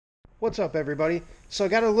What's up, everybody? So I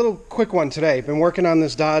got a little quick one today. Been working on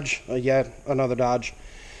this Dodge, yet another Dodge.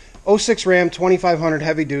 '06 Ram 2500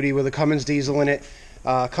 heavy duty with a Cummins diesel in it.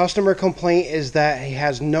 Customer complaint is that he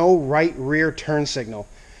has no right rear turn signal.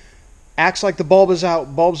 Acts like the bulb is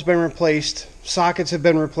out, bulb's been replaced, sockets have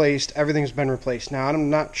been replaced, everything's been replaced. Now, I'm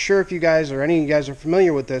not sure if you guys or any of you guys are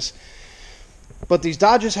familiar with this, but these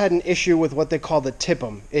Dodges had an issue with what they call the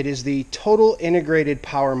TIPM. It is the Total Integrated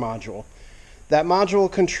Power Module. That module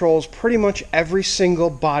controls pretty much every single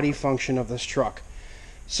body function of this truck.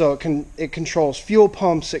 So it controls fuel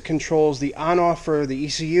pumps, it controls the on-off for the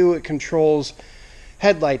ECU, it controls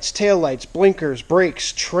headlights, tail lights, blinkers,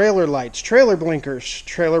 brakes, trailer lights, trailer blinkers,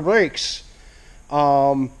 trailer brakes.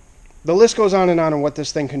 The list goes on what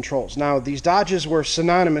this thing controls. Now, these Dodges were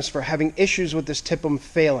synonymous for having issues with this TIPM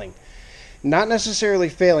failing. Not necessarily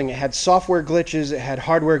failing. It had software glitches, it had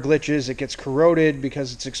hardware glitches, it gets corroded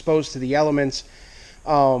because it's exposed to the elements.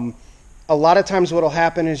 A lot of times what will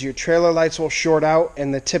happen is your trailer lights will short out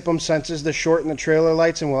and the TIPM senses the short in the trailer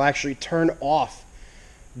lights and will actually turn off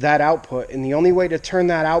that output. And the only way to turn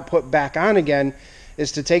that output back on again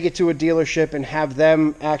is to take it to a dealership and have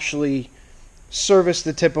them actually service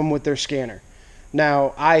the TIPM with their scanner.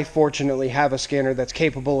 Now, I fortunately have a scanner that's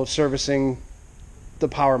capable of servicing the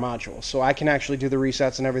power module, so I can actually do the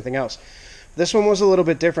resets and everything else. This one was a little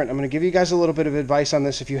bit different. I'm going to give you guys a little bit of advice on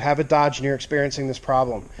this if you have a Dodge and you're experiencing this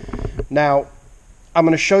problem. Now, I'm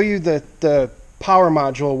going to show you the power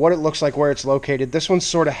module, what it looks like, where it's located. This one's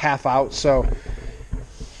sort of half out, so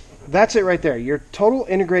that's it right there. Your total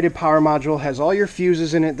integrated power module has all your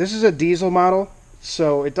fuses in it. This is a diesel model,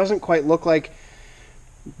 so it doesn't quite look like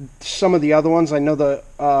some of the other ones. I know the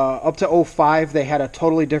up to 05 they had a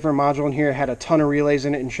totally different module in here. It had a ton of relays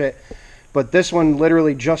in it and shit, but this one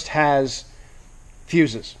literally just has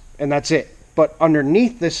fuses and that's it. But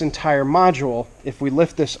underneath this entire module, if we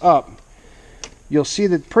lift this up, you'll see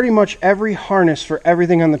that pretty much every harness for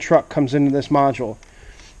everything on the truck comes into this module.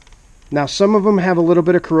 Now, some of them have a little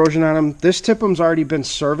bit of corrosion on them. This TIPM's already been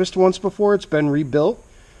serviced once before. It's been rebuilt.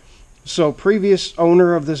 So previous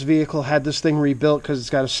owner of this vehicle had this thing rebuilt because it's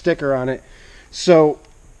got a sticker on it. So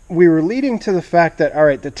we were leading to the fact that, all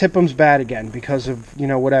right, the TIPM's bad again because of, you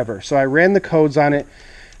know, whatever. So I ran the codes on it.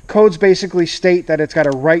 Codes basically state that it's got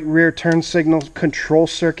a right rear turn signal control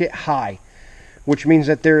circuit high, which means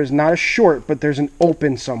that there is not a short, but there's an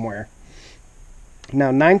open somewhere. Now,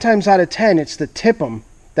 9 times out of 10, it's the TIPM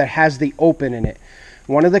that has the open in it.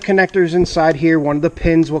 One of the connectors inside here, one of the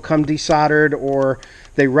pins will come desoldered, or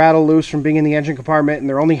they rattle loose from being in the engine compartment and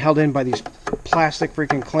they're only held in by these plastic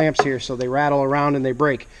freaking clamps here, so they rattle around and they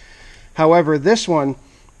break. However, this one,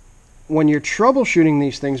 when you're troubleshooting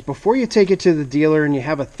these things, before you take it to the dealer and you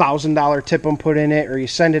have $1,000 TIPM put in it, or you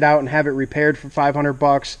send it out and have it repaired for 500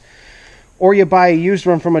 bucks, or you buy a used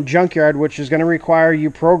one from a junkyard, which is going to require you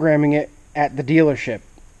programming it at the dealership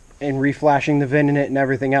and reflashing the VIN in it and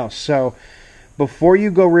everything else. So before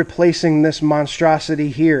you go replacing this monstrosity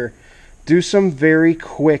here, do some very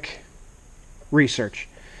quick research.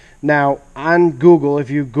 Now, on Google, if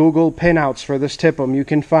you Google pinouts for this TIPM, you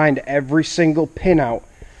can find every single pinout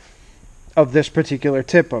of this particular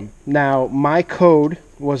TIPM. Now, my code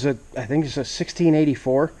was I think it's a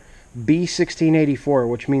 1684, B1684,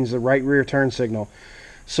 which means the right rear turn signal.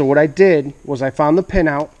 So what I did was I found the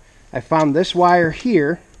pinout, I found this wire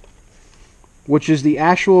here, which is the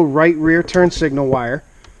actual right rear turn signal wire.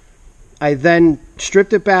 I then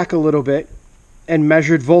stripped it back a little bit and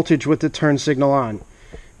measured voltage with the turn signal on.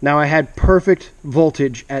 Now I had perfect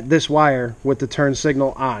voltage at this wire with the turn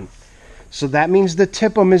signal on. So that means the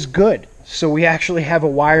TIPM is good. So we actually have a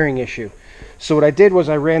wiring issue. So what I did was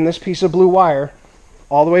I ran this piece of blue wire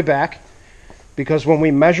all the way back, because when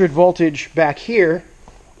we measured voltage back here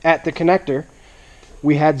at the connector,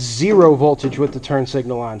 we had 0 voltage with the turn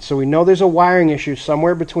signal on. So we know there's a wiring issue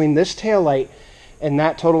somewhere between this taillight and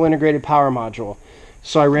that total integrated power module.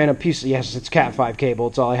 So I ran a piece, yes, it's Cat 5 cable.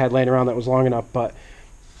 It's all I had laying around that was long enough. But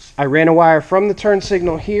I ran a wire from the turn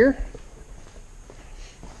signal here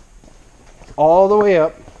all the way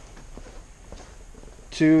up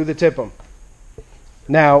to the TIPM.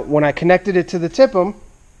 Now, when I connected it to the TIPM,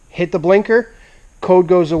 hit the blinker, code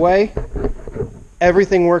goes away,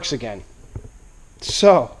 everything works again.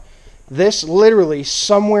 So, this literally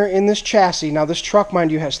somewhere in this chassis, now this truck,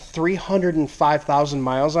 mind you, has 305,000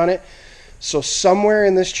 miles on it, so somewhere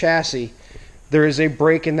in this chassis, there is a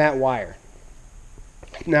break in that wire.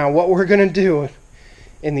 Now, what we're going to do,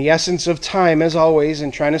 in the essence of time, as always,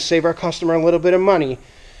 and trying to save our customer a little bit of money,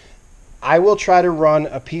 I will try to run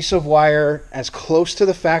a piece of wire as close to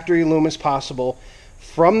the factory loom as possible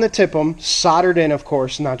from the TIPM, soldered in, of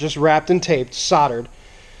course, not just wrapped and taped, soldered,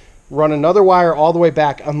 run another wire all the way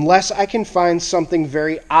back unless I can find something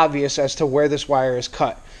very obvious as to where this wire is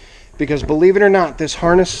cut. Because believe it or not, this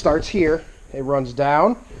harness starts here, it runs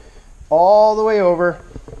down all the way over,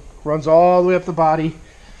 runs all the way up the body,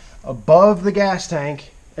 above the gas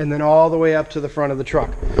tank, and then all the way up to the front of the truck.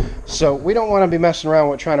 So we don't want to be messing around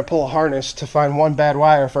with trying to pull a harness to find one bad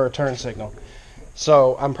wire for a turn signal.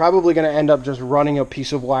 So I'm probably going to end up just running a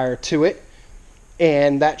piece of wire to it,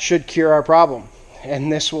 and that should cure our problem.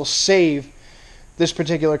 And this will save this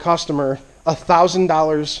particular customer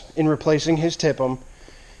 $1,000 in replacing his TIPM.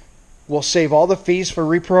 We'll save all the fees for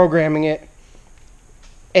reprogramming it.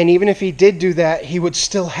 And even if he did do that, he would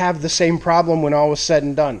still have the same problem when all was said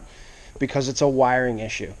and done, because it's a wiring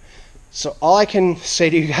issue. So all I can say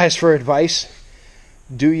to you guys for advice,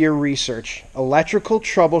 do your research. Electrical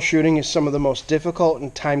troubleshooting is some of the most difficult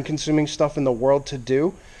and time-consuming stuff in the world to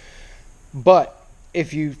do. But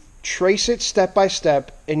if you trace it step by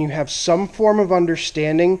step and you have some form of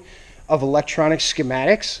understanding of electronic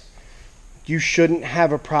schematics, you shouldn't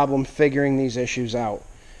have a problem figuring these issues out.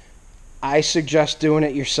 I suggest doing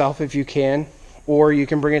it yourself if you can, or you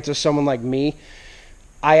can bring it to someone like me.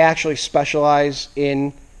 I actually specialize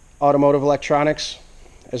in automotive electronics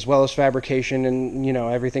as well as fabrication and, you know,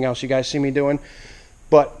 everything else you guys see me doing.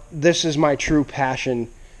 But this is my true passion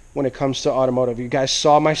when it comes to automotive. You guys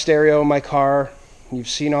saw my stereo in my car. You've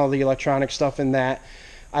seen all the electronic stuff in that.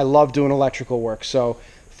 I love doing electrical work. So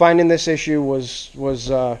finding this issue was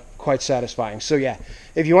quite satisfying. So yeah,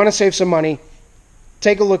 if you want to save some money,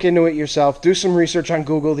 take a look into it yourself. Do some research on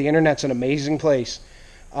Google. The internet's an amazing place.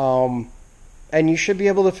 And you should be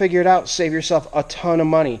able to figure it out. Save yourself a ton of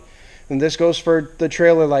money. And this goes for the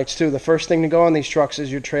trailer lights too. The first thing to go on these trucks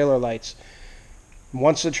is your trailer lights.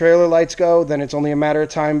 Once the trailer lights go, then it's only a matter of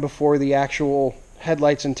time before the actual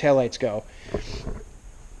headlights and taillights go.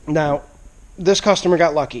 Now, this customer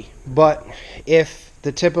got lucky, but if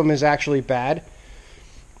the TIPM is actually bad,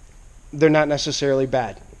 they're not necessarily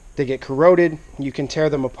bad. They get corroded, you can tear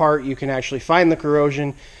them apart, you can actually find the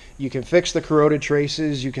corrosion, you can fix the corroded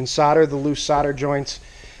traces, you can solder the loose solder joints,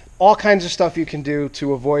 all kinds of stuff you can do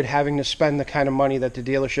to avoid having to spend the kind of money that the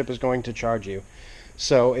dealership is going to charge you.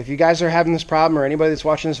 So if you guys are having this problem, or anybody that's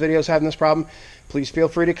watching this video is having this problem, please feel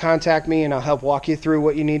free to contact me and I'll help walk you through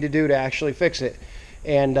what you need to do to actually fix it,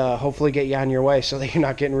 and hopefully get you on your way so that you're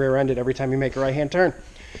not getting rear-ended every time you make a right-hand turn.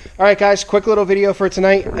 Alright guys, quick little video for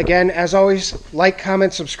tonight. Again, as always, like,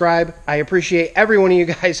 comment, subscribe. I appreciate every one of you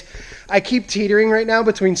guys. I keep teetering right now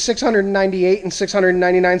between 698 and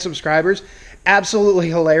 699 subscribers. Absolutely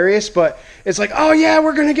hilarious, but it's like, oh yeah,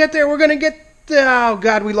 we're going to get there. We're going to get, oh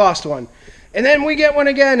god, we lost one. And then we get one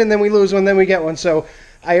again, and then we lose one, then we get one. So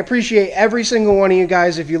I appreciate every single one of you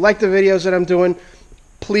guys. If you like the videos that I'm doing,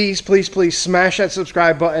 please, please, please smash that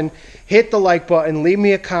subscribe button, hit the like button, leave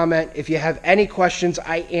me a comment. If you have any questions,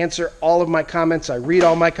 I answer all of my comments. I read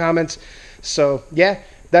all my comments. So, yeah,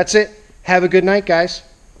 that's it. Have a good night, guys.